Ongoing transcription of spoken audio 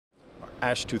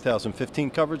ASH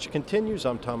 2015 coverage continues.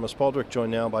 I'm Thomas Baldrick,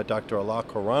 joined now by Dr. Alok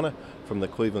Khorana from the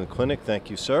Cleveland Clinic. Thank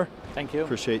you, sir. Thank you.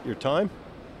 Appreciate your time.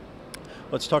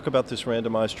 Let's talk about this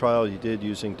randomized trial you did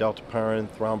using Dalteparin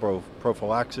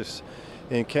Thromboprophylaxis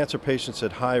in cancer patients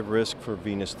at high risk for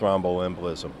venous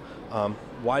thromboembolism.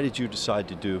 Why did you decide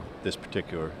to do this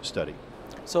particular study?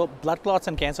 So blood clots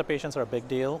in cancer patients are a big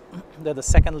deal. They're the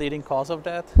second leading cause of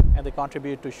death, and they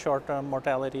contribute to short-term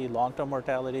mortality, long-term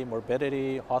mortality,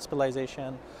 morbidity,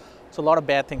 hospitalization. So a lot of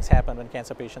bad things happen when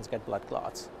cancer patients get blood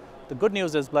clots. The good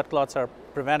news is blood clots are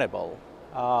preventable,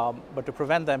 but to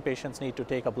prevent them, patients need to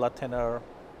take a blood thinner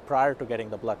prior to getting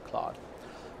the blood clot.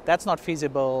 That's not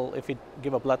feasible if we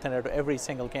give a blood thinner to every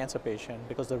single cancer patient,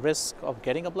 because the risk of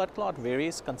getting a blood clot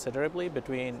varies considerably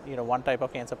between one type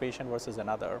of cancer patient versus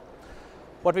another.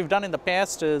 What we've done in the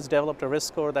past is developed a risk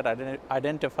score that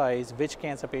identifies which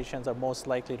cancer patients are most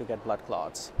likely to get blood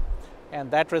clots. And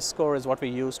that risk score is what we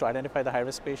use to identify the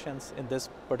high-risk patients in this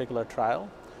particular trial.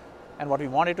 And what we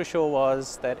wanted to show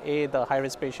was that A, the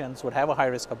high-risk patients would have a high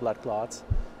risk of blood clots,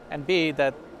 and B,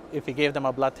 that if we gave them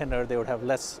a blood thinner, they would have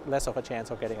less of a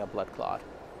chance of getting a blood clot.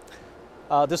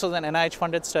 This was an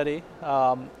NIH-funded study.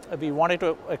 We wanted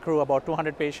to accrue about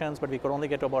 200 patients, but we could only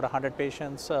get to about 100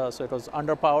 patients, so it was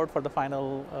underpowered for the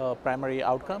final primary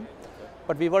outcome.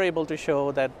 But we were able to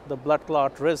show that the blood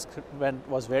clot risk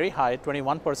was very high,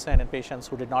 21% in patients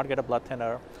who did not get a blood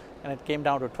thinner, and it came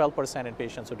down to 12% in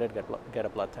patients who did get a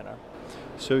blood thinner.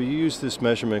 So you used this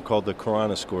measurement called the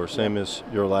Khorana score, same as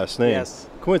your last name. Yes.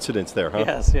 Coincidence there, huh?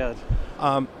 Yes, yes.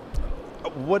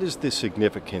 What is the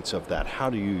significance of that? How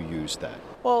do you use that?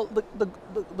 Well,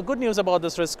 the good news about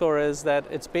this risk score is that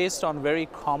it's based on very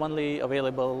commonly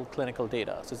available clinical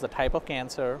data. So it's the type of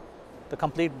cancer, the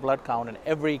complete blood count, and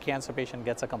every cancer patient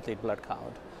gets a complete blood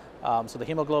count. So the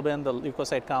hemoglobin, the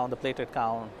leukocyte count, the platelet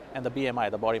count, and the BMI,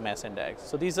 the body mass index.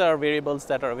 So these are variables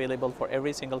that are available for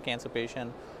every single cancer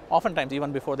patient, oftentimes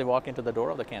even before they walk into the door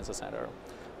of the cancer center.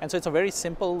 And so it's a very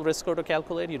simple risk score to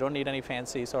calculate. You don't need any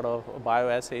fancy sort of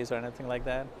bioassays or anything like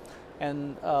that.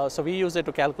 And so we use it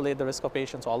to calculate the risk of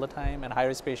patients all the time, and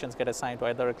high-risk patients get assigned to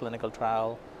either a clinical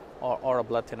trial or a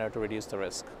blood thinner to reduce the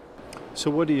risk. So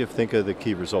what do you think are the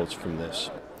key results from this?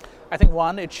 I think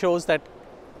one, it shows that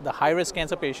the high-risk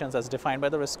cancer patients, as defined by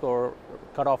the risk score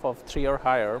cutoff of 3 or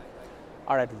higher,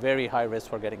 are at very high risk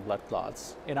for getting blood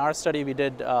clots. In our study, we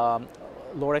did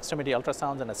lower extremity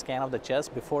ultrasounds and a scan of the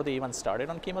chest before they even started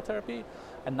on chemotherapy,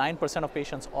 and 9% of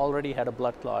patients already had a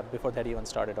blood clot before they even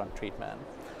started on treatment.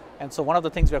 And so one of the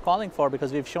things we're calling for,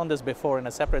 because we've shown this before in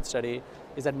a separate study,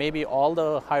 is that maybe all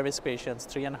the high-risk patients,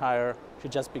 3 and higher,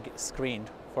 should just be screened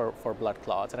for blood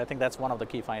clots. And I think that's one of the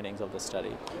key findings of the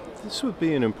study. This would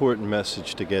be an important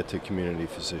message to get to community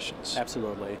physicians.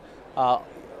 Absolutely.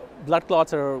 Blood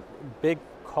clots are a big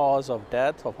cause of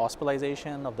death, of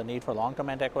hospitalization, of the need for long-term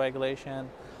anticoagulation.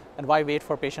 And why wait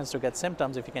for patients to get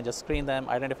symptoms if you can just screen them,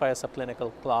 identify a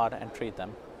subclinical clot, and treat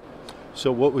them?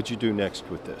 So what would you do next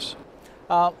with this?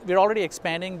 We're already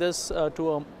expanding this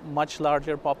to a much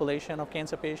larger population of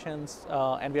cancer patients,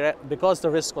 and because the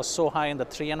risk was so high in the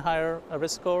 3 and higher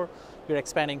risk score, we're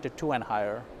expanding to 2 and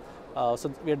higher.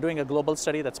 So we're doing a global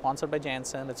study that's sponsored by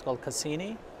Janssen. It's called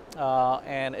Cassini,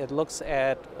 and it looks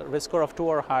at risk score of 2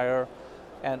 or higher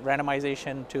and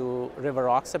randomization to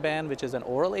rivaroxaban, which is an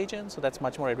oral agent, so that's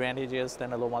much more advantageous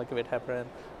than a low molecular weight heparin,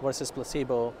 versus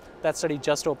placebo. That study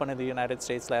just opened in the United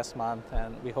States last month,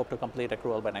 and we hope to complete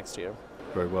accrual by next year.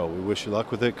 Very well. We wish you luck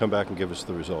with it. Come back and give us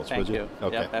the results, Thank would you? you.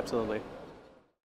 Okay. Yep, absolutely.